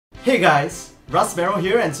Hey guys, rustmarrow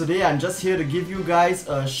here, and today I'm just here to give you guys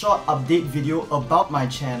a short update video about my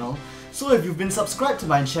channel. So if you've been subscribed to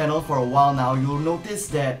my channel for a while now, you'll notice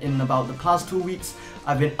that in about the past 2 weeks,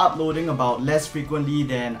 I've been uploading about less frequently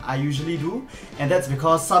than I usually do, and that's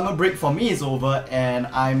because summer break for me is over and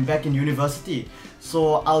I'm back in university.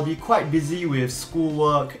 So I'll be quite busy with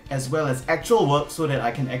schoolwork as well as actual work so that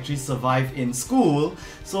I can actually survive in school.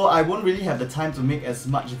 So I won't really have the time to make as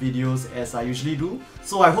much videos as I usually do.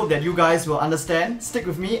 So I hope that you guys will understand, stick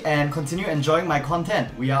with me and continue enjoying my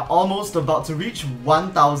content. We are almost about to reach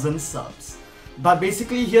 1,000 subs. But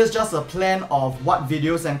basically, here's just a plan of what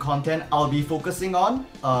videos and content I'll be focusing on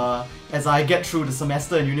as I get through the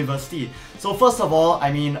semester in university. So first of all,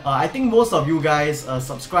 I think most of you guys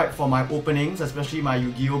subscribe for my openings, especially my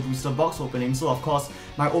Yu-Gi-Oh! Booster Box openings. So of course,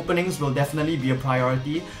 my openings will definitely be a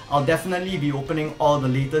priority. I'll definitely be opening all the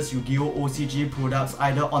latest Yu-Gi-Oh! OCG products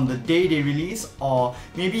either on the day they release or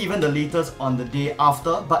maybe even the latest on the day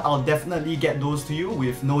after, but I'll definitely get those to you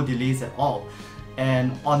with no delays at all.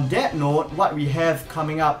 And on that note, what we have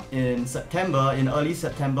coming up in September, in early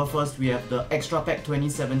September, first we have the Extra Pack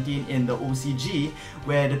 2017 in the OCG,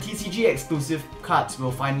 where the TCG exclusive cards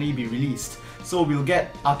will finally be released. So we'll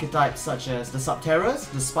get archetypes such as the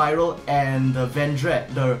Subterrors, the Spiral, and the Vendread.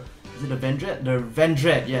 Is it the Vendread? The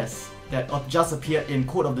Vendread, yes. That just appeared in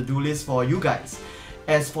Code of the Duelist for you guys.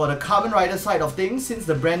 As for the Kamen Rider side of things, since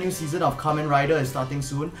the brand new season of Kamen Rider is starting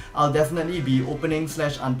soon, I'll definitely be opening /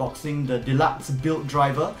 unboxing the deluxe build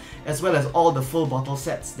driver as well as all the full bottle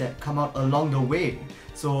sets that come out along the way.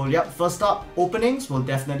 So yep, first up, openings will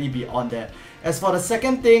definitely be on there. As for the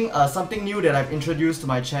second thing, something new that I've introduced to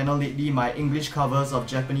my channel lately, my English covers of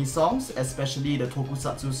Japanese songs, especially the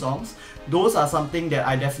tokusatsu songs. Those are something that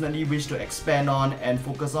I definitely wish to expand on and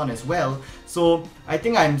focus on as well. So I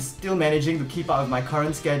think I'm still managing to keep up with my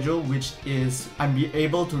current schedule, which is I'm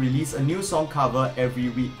able to release a new song cover every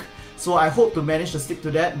week. So I hope to manage to stick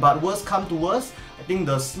to that, but worst come to worst, I think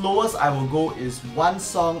the slowest I will go is one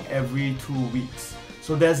song every 2 weeks.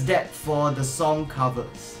 So there's that for the song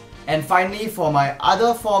covers. And finally, for my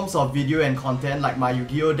other forms of video and content like my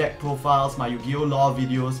Yu-Gi-Oh! Deck profiles, my Yu-Gi-Oh! Lore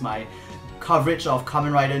videos, my coverage of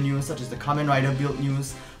Kamen Rider news such as the Kamen Rider build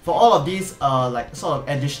news, for all of these like sort of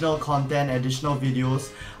additional content, additional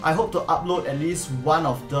videos, I hope to upload at least one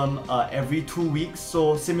of them every 2 weeks.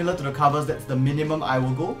 So similar to the covers, that's the minimum I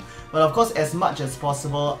will go. But of course, as much as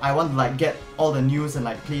possible, I want to get all the news and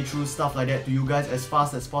playthrough stuff like that to you guys as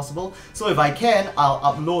fast as possible. So if I can, I'll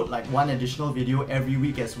upload one additional video every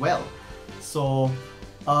week as well. So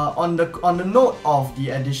on the note of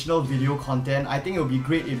the additional video content, I think it would be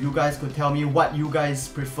great if you guys could tell me what you guys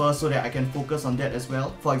prefer so that I can focus on that as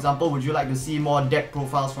well. For example, would you like to see more deck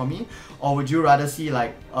profiles from me, or would you rather see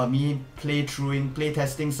me play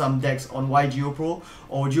testing some decks on YGO Pro,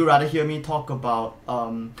 or would you rather hear me talk about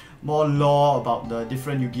more lore about the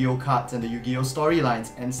different Yu-Gi-Oh! Cards and the Yu-Gi-Oh!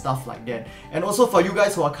 Storylines and stuff like that? And also for you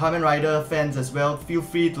guys who are Kamen Rider fans as well, feel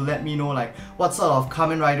free to let me know what sort of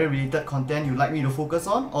Kamen Rider related content you'd like me to focus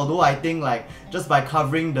on. Although I think just by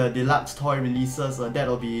covering the deluxe toy releases,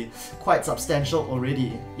 that'll be quite substantial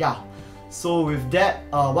already. Yeah. So with that,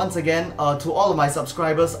 once again, to all of my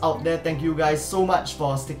subscribers out there, thank you guys so much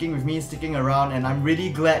for sticking with me, sticking around, and I'm really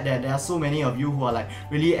glad that there are so many of you who are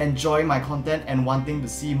really enjoying my content and wanting to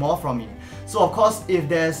see more from me. So of course, if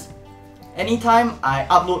there's anytime I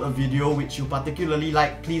upload a video which you particularly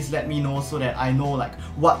like, please let me know so that I know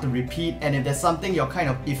what to repeat, and if there's something you're kind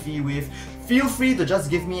of iffy with, feel free to just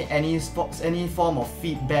give me any form of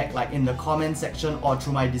feedback in the comment section or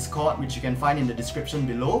through my Discord, which you can find in the description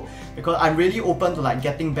below, because I'm really open to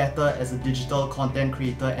getting better as a digital content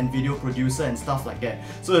creator and video producer and stuff like that.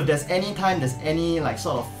 So if there's any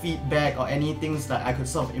sort of feedback or any things that I could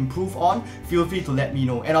sort of improve on, feel free to let me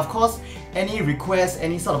know. And of course, any requests,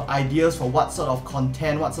 any sort of ideas for what sort of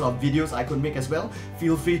content, what sort of videos I could make as well,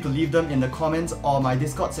 feel free to leave them in the comments or my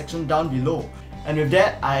Discord section down below. And with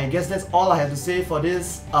that, I guess that's all I have to say for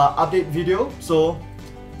this update video. So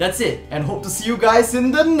that's it, and hope to see you guys in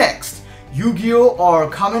the next Yu-Gi-Oh! Or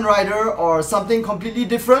Kamen Rider or something completely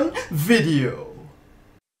different video.